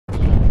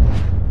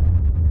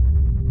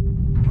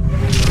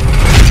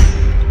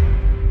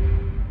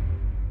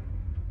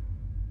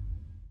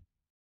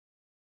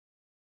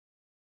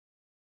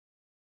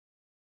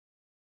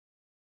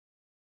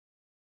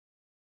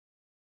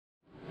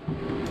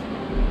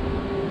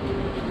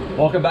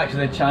Welcome back to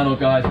the channel,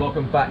 guys.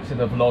 Welcome back to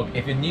the vlog.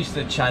 If you're new to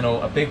the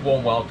channel, a big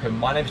warm welcome.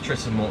 My name is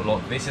Tristan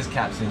Mortlock. This is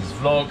Captain's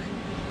vlog.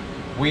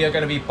 We are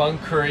going to be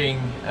bunkering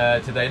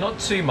today, not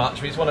too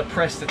much. We just want to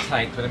press the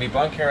tank. We're going to be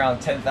bunkering around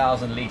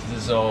 10,000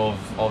 litres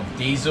of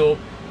diesel.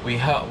 We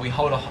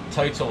hold a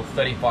total of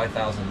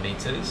 35,000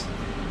 litres.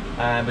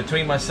 And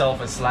between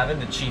myself and Slaven,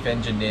 the chief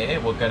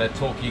engineer, we're going to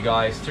talk you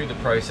guys through the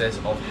process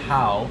of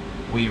how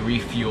we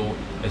refuel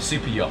a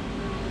super yacht.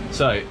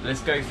 So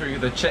let's go through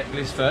the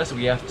checklist first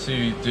we have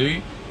to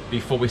do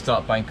before we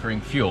start bunkering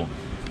fuel.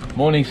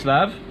 Morning,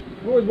 Slav.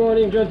 Good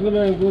morning,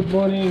 gentlemen. Good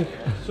morning.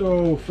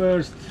 So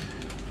first,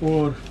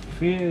 for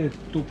to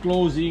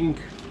closing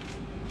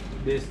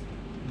this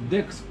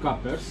deck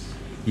scuppers,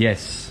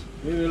 yes,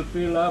 we will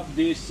fill up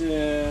this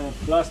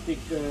plastic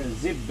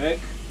zip bag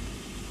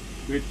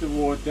with the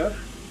water.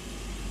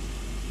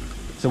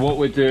 So what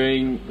we're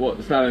doing,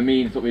 what Slav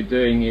means, what we're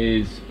doing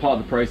is part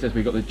of the process.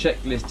 We've got the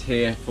checklist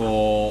here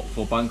for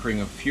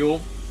bunkering of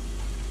fuel.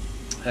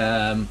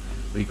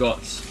 We've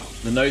got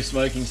the no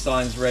smoking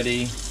signs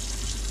ready,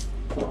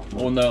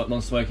 all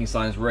non-smoking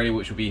signs ready,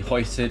 which will be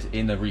hoisted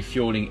in the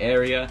refueling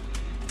area.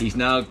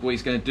 What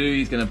he's going to do,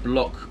 he's going to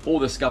block all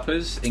the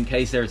scuppers in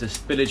case there is a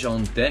spillage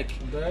on deck.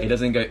 It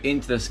doesn't go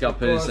into the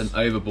scuppers and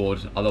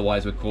overboard,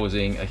 otherwise we're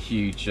causing a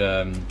huge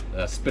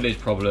spillage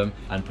problem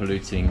and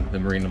polluting the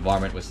marine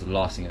environment, which is the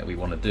last thing that we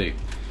want to do.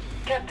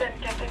 Captain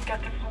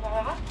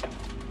Barbara.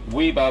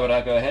 Oui,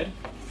 Barbara, go ahead.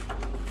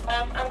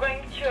 I'm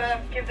going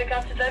to give the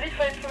card to David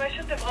for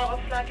information. The Bravo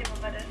flag is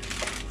on my desk.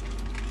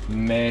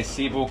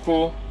 Merci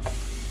beaucoup.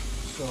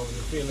 So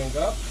we're filling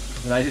up.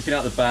 And I just filling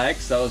out the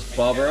bags. That was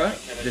Barbara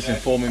just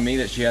informing me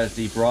that she has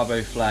the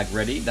Bravo flag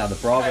ready. Now the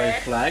Bravo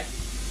flag,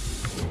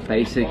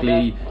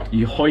 basically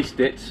you hoist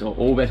it, or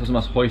all vessels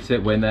must hoist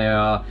it when they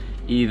are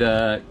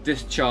either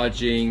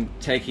discharging,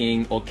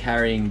 taking or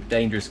carrying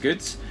dangerous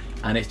goods,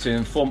 and it's to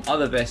inform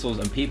other vessels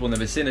and people in the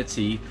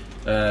vicinity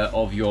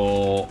of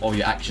your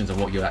actions and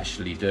what you're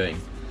actually doing.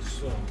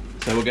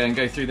 So we're going to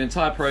go through the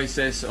entire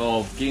process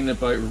of getting the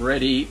boat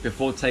ready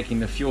before taking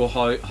the fuel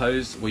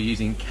hose. We're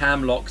using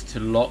cam locks to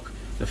lock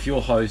the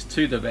fuel hose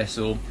to the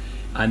vessel,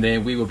 and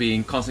then we will be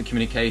in constant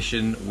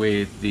communication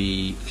with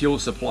the fuel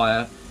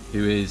supplier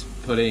who's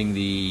providing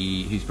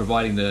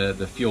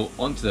the fuel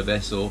onto the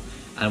vessel,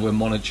 and we're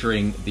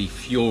monitoring the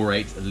fuel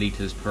rate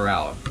litres per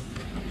hour.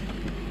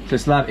 So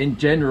Slav, in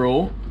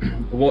general,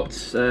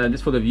 what's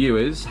this for the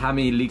viewers, how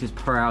many litres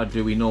per hour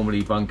do we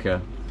normally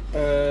bunker?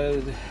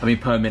 I mean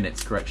per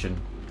minute,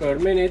 correction. Per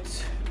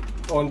minute,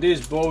 on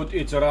this boat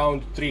it's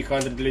around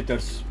 300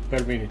 liters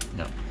per minute.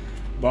 No.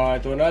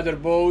 But on other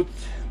boat,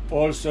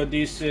 also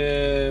this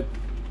it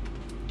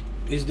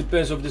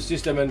depends of the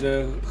system and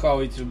how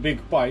it's big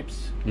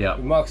pipes. Yeah.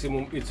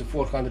 Maximum it's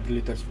 400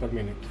 liters per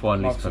minute.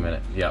 400 liters per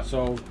minute. Yeah.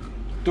 So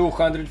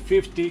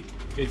 250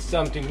 it's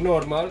something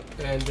normal,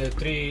 and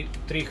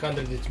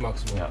 300 it's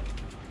maximum. Yeah.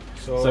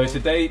 So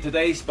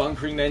today's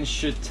bunkering then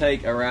should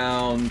take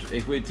around,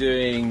 if we're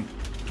doing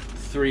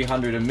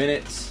 300 a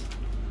minute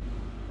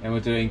and we're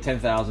doing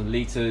 10,000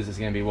 litres, it's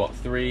going to be what,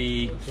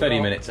 30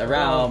 minutes,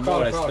 around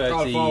more or less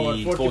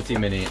 30, 40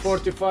 minutes.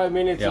 45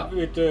 minutes, yeah.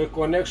 With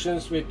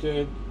connections, with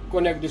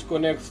connect,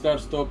 disconnect,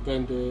 start, stop,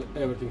 and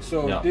everything.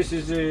 So yeah. This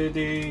is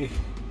the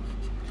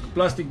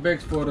plastic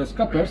bags for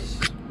scuppers.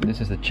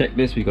 This is the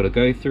checklist we've got to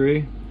go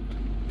through.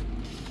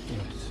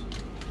 Yes.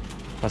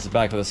 That's the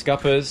bag for the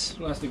scuppers.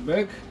 Plastic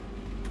bag.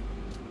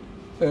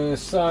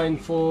 Sign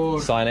for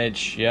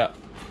signage, yeah.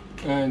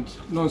 And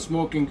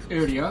non-smoking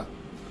area.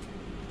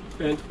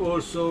 And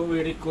also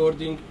we're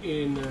recording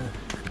in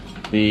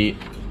the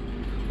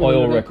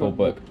oil record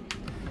book.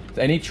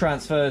 So any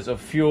transfers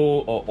of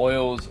fuel or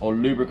oils or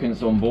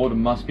lubricants on board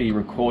must be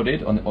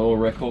recorded on the oil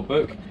record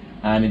book,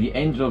 and at the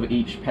end of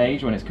each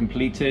page, when it's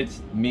completed,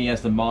 me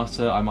as the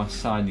master, I must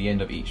sign the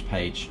end of each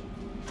page.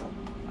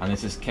 And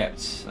this is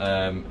kept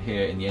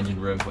here in the engine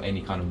room for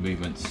any kind of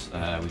movements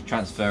with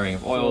transferring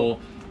of oil,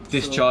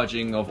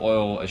 discharging of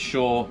oil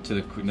ashore to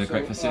the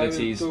correct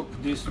facilities. I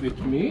took this with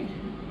me.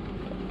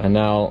 And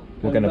now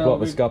we're going to block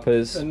the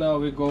scuppers. And now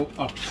we go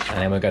up. And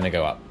then we're going to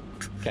go up.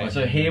 Okay.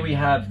 So here we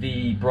have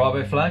the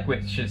Bravo flag,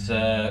 which is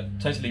a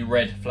totally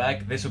red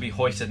flag. This will be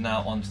hoisted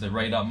now onto the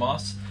radar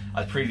mast.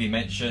 As previously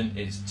mentioned,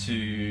 it's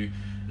to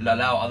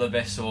allow other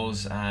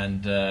vessels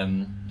and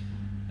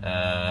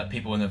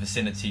people in the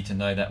vicinity to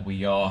know that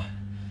we are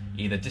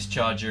either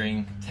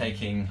discharging,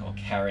 taking or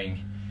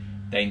carrying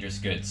dangerous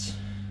goods.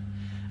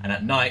 And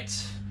at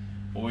night,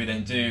 what we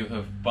then do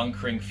of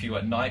bunkering fuel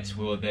at night,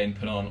 we'll then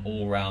put on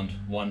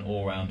one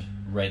all-round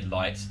red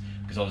light,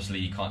 because obviously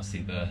you can't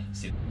see the.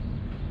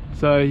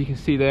 So you can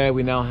see there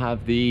we now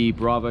have the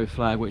Bravo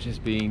flag, which is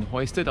being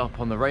hoisted up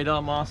on the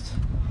radar mast.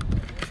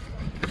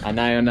 And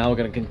now we're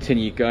going to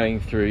continue going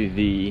through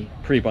the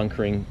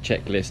pre-bunkering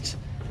checklist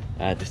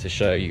just to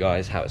show you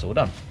guys how it's all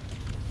done.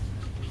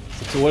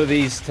 So what are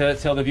these?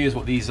 Tell the viewers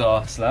what these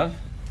are, Slav.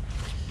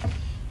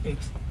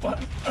 One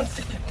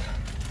second.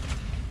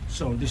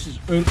 So this is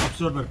oil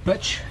absorber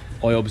patch.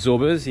 Oil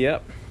absorbers,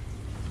 yep.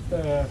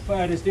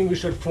 Fire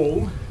extinguisher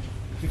foam.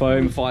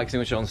 Foam fire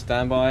extinguisher on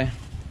standby.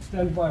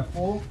 Standby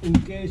foam in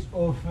case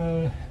of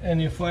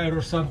any fire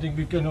or something.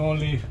 We can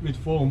only with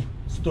foam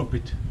stop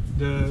it,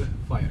 the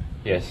fire.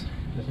 Yes.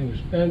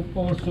 And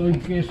also in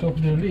case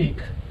of the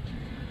leak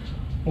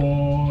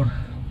or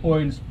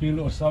oil spill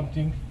or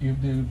something,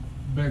 if the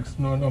bags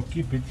no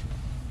keep it,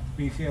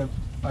 we have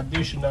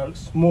additional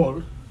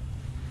small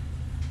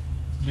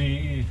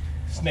the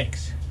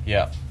snakes.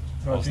 Yeah.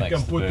 That you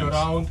can put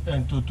around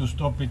and to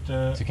stop it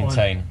to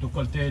contain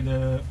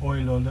the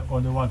oil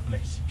on the one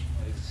place.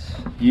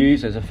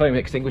 Used as a foam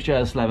extinguisher,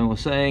 as Slaven was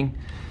saying.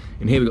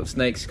 And here we've got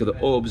snakes, got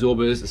the oil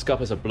absorbers, the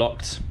scuppers are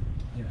blocked.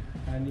 Yeah,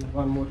 I need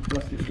one more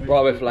plastic.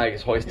 Bravo flag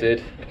is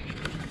hoisted.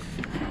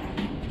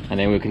 And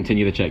then we'll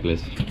continue the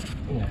checklist.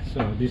 Yeah,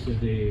 so this is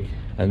the...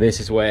 And this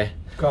is where...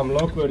 cam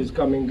lock, where it's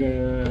coming...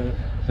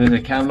 There's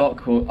a cam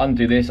lock, we'll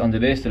undo this,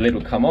 the lid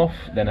will come off,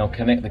 then I'll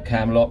connect the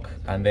cam lock,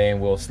 and then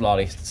we'll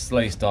slowly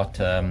start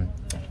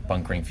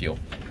bunkering fuel.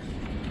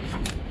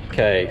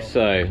 Okay,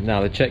 so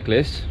now the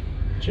checklist.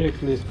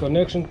 Checklist,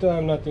 connection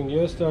time, nothing,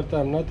 yes, start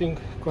time, nothing,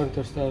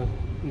 contest time,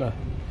 no.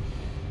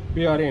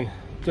 We are in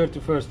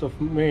 31st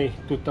of May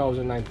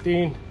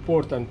 2019,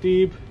 Port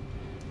Antibes,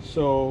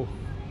 so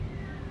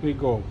we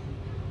go.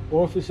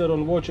 Officer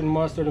on watch and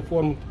master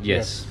informed?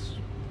 Yes.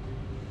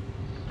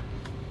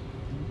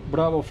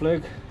 Bravo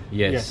flag?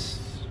 Yes.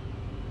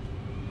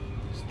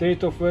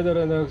 State of weather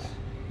and...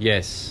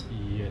 Yes.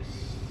 Yes.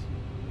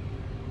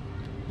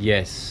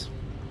 Yes.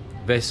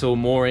 Vessel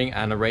mooring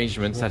and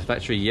arrangement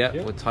satisfactory.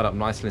 Yep. We're tied up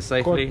nicely and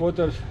safely.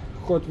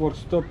 Hot work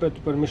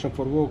stopped, permission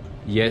for work.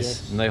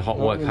 Yes. No hot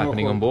work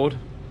happening on board.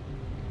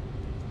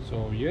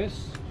 So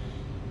yes.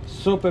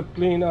 Super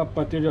clean up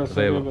materials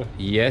available.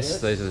 Yes,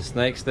 those are the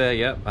snakes there.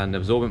 Yep. And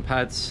absorbent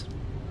pads.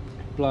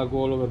 Plug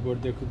all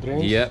overboard deck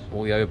drains. Yep.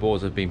 All the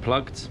overboards have been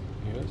plugged.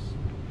 Yes.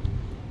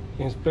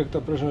 Inspect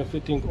operational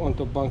fitting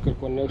onto bunker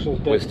connections.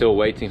 We're still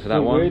waiting for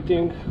that one.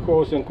 Waiting.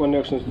 Hose and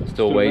connections.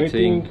 Still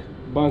waiting.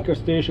 Bunker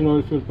station,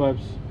 oil field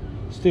pipes.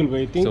 Still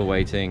waiting. Still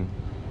waiting.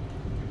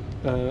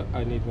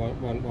 I need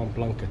one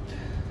blanket.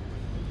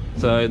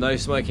 So no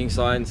smoking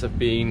signs have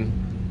been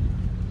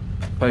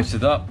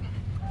posted up,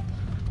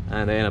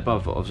 and then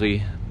above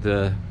obviously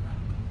the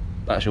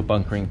actual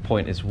bunkering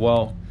point as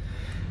well.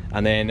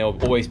 And then there'll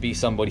always be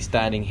somebody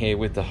standing here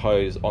with the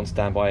hose on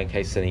standby in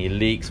case any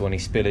leaks or any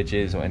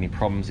spillages or any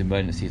problems,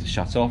 emergencies to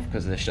shut off,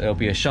 because there'll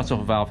be a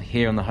shut-off valve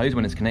here on the hose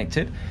when it's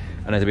connected,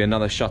 and there'll be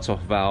another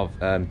shut-off valve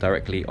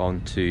directly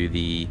onto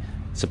the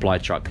supply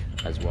truck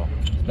as well.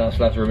 Now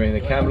Slav's removing the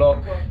cam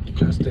lock.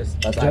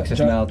 That's access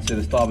now to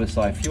the starboard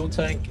side fuel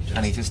tank,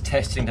 and he's just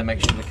testing to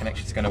make sure the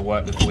connection is going to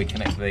work before we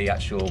connect the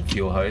actual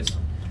fuel hose.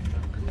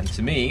 And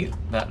to me,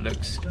 that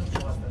looks,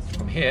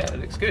 from here, it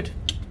looks good.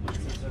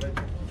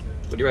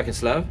 What do you reckon,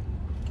 Slav?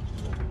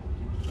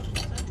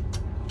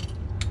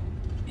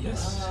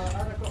 Yes.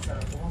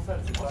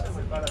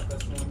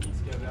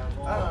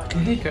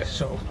 Okay.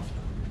 So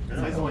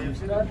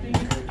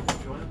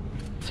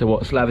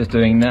what Slav is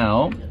doing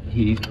now,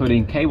 he's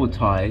putting cable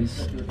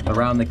ties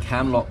around the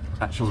cam lock,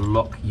 actual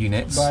lock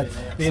units. But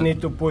they need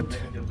to put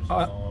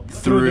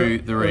through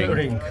the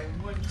ring.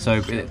 So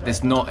it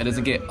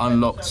doesn't get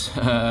unlocked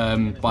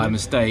by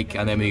mistake,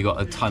 and then we got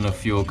a ton of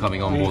fuel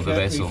coming on board the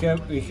vessel.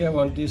 We have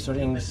on these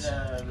rings,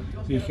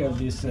 we have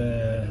these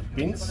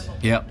pins.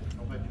 Yep.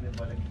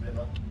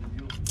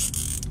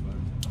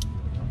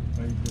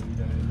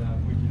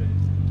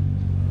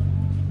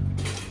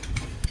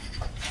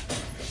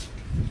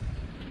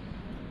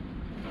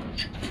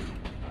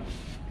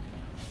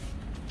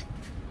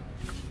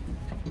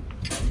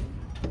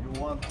 You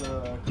want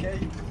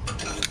cake?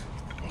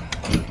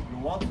 You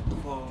want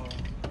for...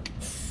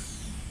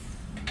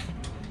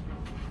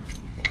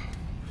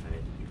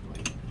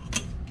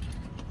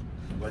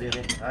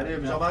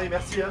 Allez, Jean-Marie,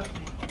 merci. Hein.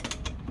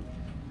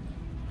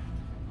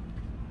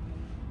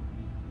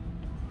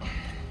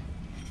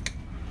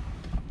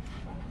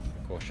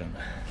 Caution.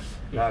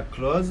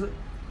 Close.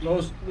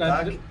 Close,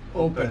 Tag,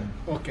 open.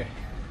 Okay.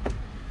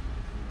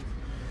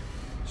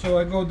 So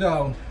I go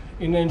down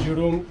in engine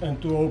room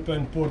and to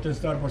open port and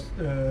starboard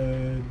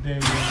the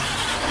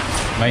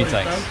main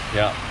tanks.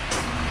 Yeah.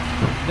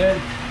 Then,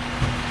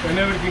 when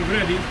everything's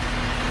ready,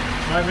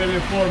 I will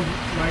inform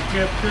my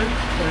captain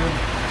and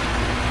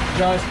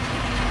just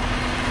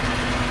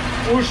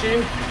push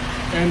in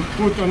and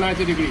put on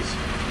 90 degrees.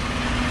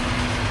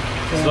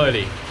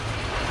 Slowly.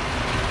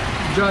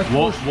 Just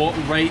what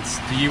rates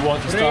do you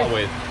want to start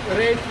with?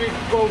 Rate we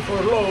go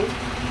for low,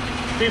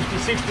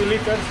 50-60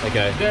 liters.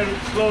 Okay. Then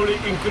slowly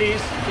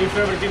increase if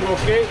everything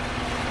okay.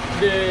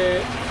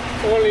 The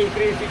only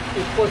increase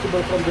is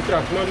possible from the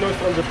truck, not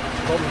from the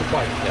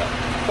pipe. Yeah.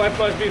 Pipe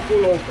must be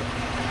full open.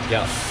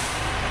 Yeah.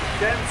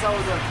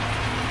 10,000.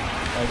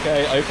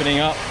 Okay, opening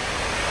up.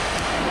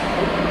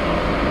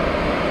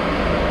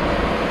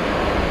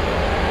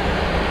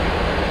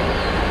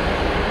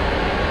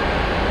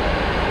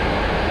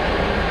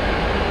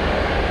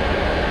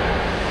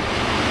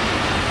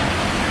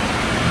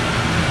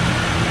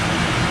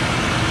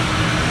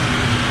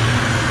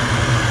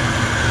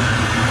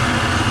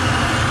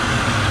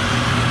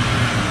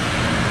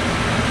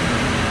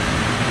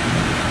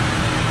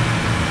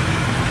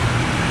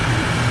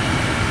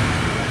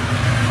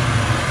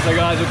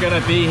 guys, we're going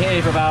to be here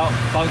for about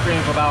bunkering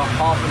for about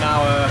half an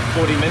hour,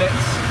 40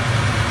 minutes.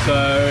 So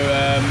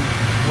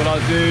what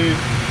I'll do,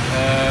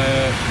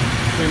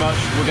 pretty much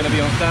we're going to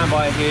be on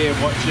standby here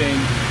watching.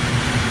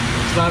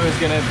 Slaven's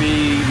going to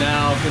be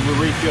now, because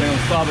we're refueling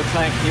on the starboard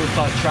tank, he'll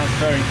start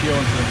transferring fuel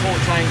into the port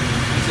tank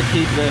just to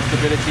keep the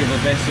stability of the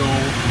vessel,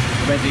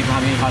 preventing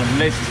from having any kind of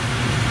list.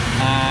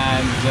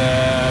 And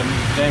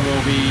then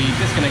we'll be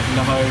disconnecting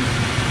the hose,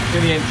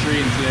 doing the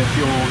entry into the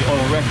fuel, the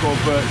oil record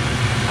book,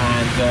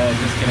 and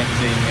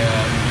disconnecting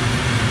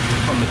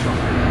from the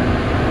truck.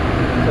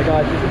 So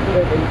guys, just to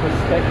put it in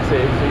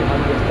perspective so you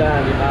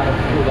understand the amount of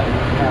fuel that we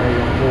carry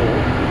on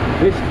board.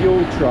 This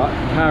fuel truck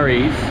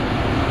carries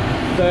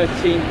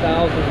 13,000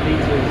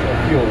 litres of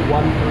fuel,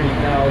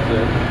 13,000,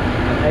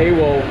 and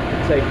AWOL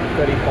could take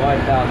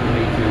 35,000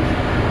 litres.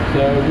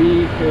 So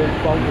we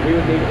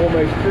would need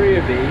almost 3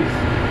 of these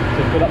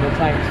to fill up the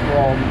tanks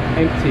from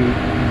empty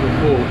to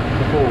full.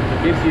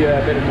 It gives you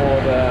a bit more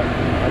of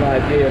an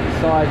idea of the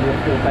size of the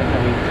fuel tank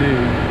that we do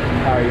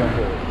carry on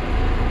board.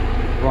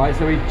 Right,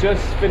 so we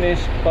just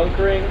finished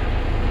bunkering.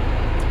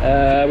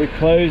 We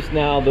closed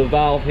now the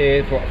valve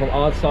here from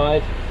our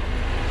side.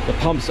 The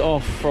pump's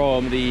off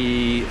from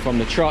the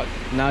truck.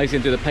 Now he's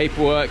going to do the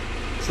paperwork.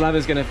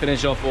 Slaven's going to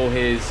finish off all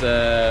his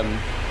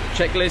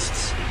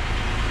checklists.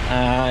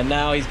 And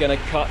now he's going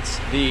to cut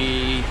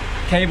the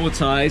cable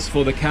ties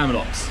for the cam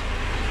locks.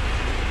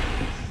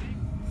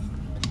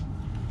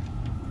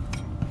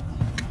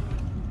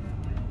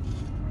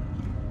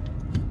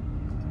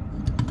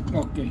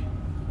 Okay.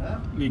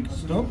 Leak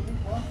stop.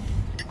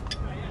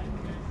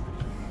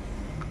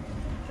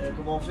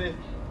 Comment on fait?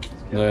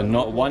 No,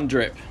 not one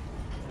drip.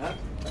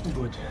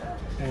 Good.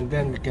 And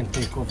then we can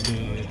take off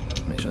the...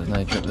 Make sure there's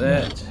no drip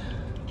there.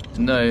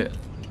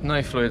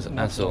 No fluids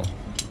at all.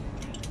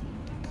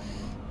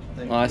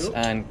 Nice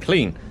and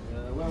clean.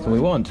 That's what we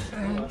want.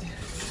 And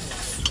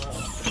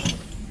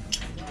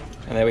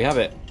there we have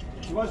it.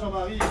 Tu vois,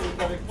 Jean-Marie, il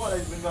est avec moi là,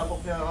 il va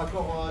apporter un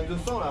raccord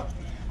 200 là.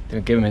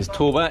 Gonna give him his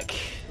tool back.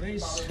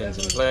 Pins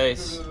in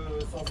place.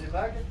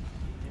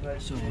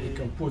 So we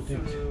can put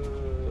it...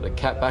 Put the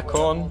cap back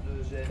on.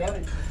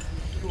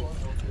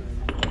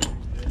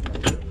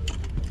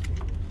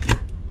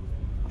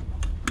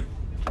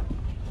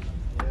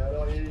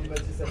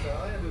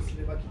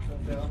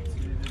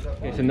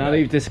 Okay, so now that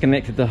you've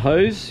disconnected the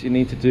hose, you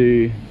need to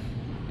do...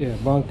 Yeah,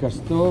 bunker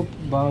stop,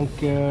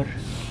 bunker...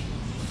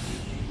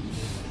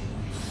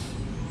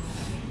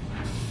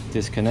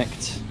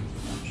 disconnect.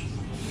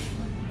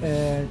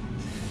 At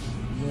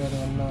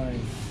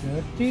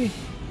 09:30.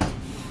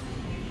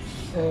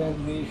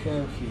 And we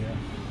have here.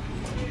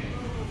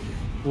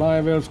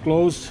 Line valves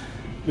closed.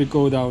 We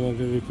go down and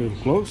we will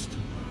closed.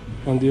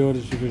 On the other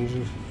you can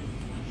just...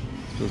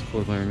 Feels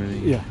cold by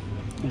removing. Yeah,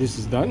 this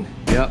is done.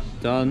 Yep,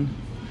 done.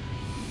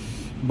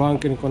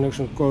 Bunker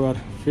connection cover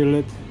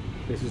fillet.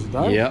 This is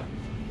done. Yep.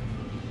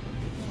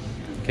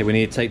 Okay, we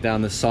need to take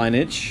down the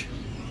signage.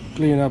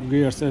 Clean up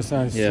gears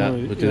signs. Yeah, so,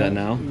 we'll do that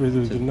now. We'll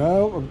do it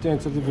now. Obtain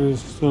certificate.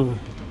 So,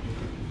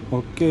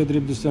 okay,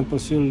 drip the sample,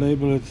 seal,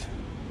 label it.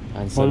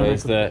 And so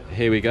there's the,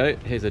 here we go,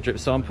 here's the drip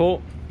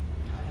sample.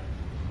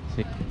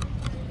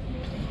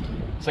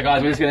 So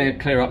guys, we're just going to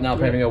clear up now,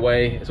 paving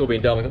away. It's all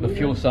been done. We've got the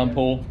fuel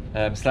sample.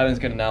 Slaven's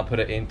going to now put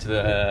it into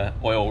the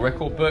oil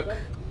record book,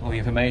 all the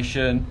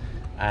information.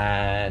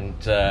 And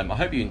I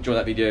hope you enjoyed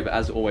that video, but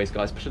as always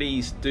guys,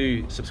 please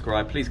do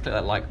subscribe, please click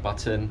that like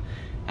button.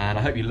 And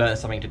I hope you learned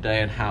something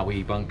today on how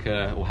we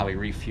bunker or how we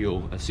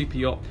refuel a super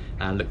yacht,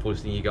 and look forward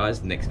to seeing you guys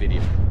in the next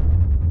video.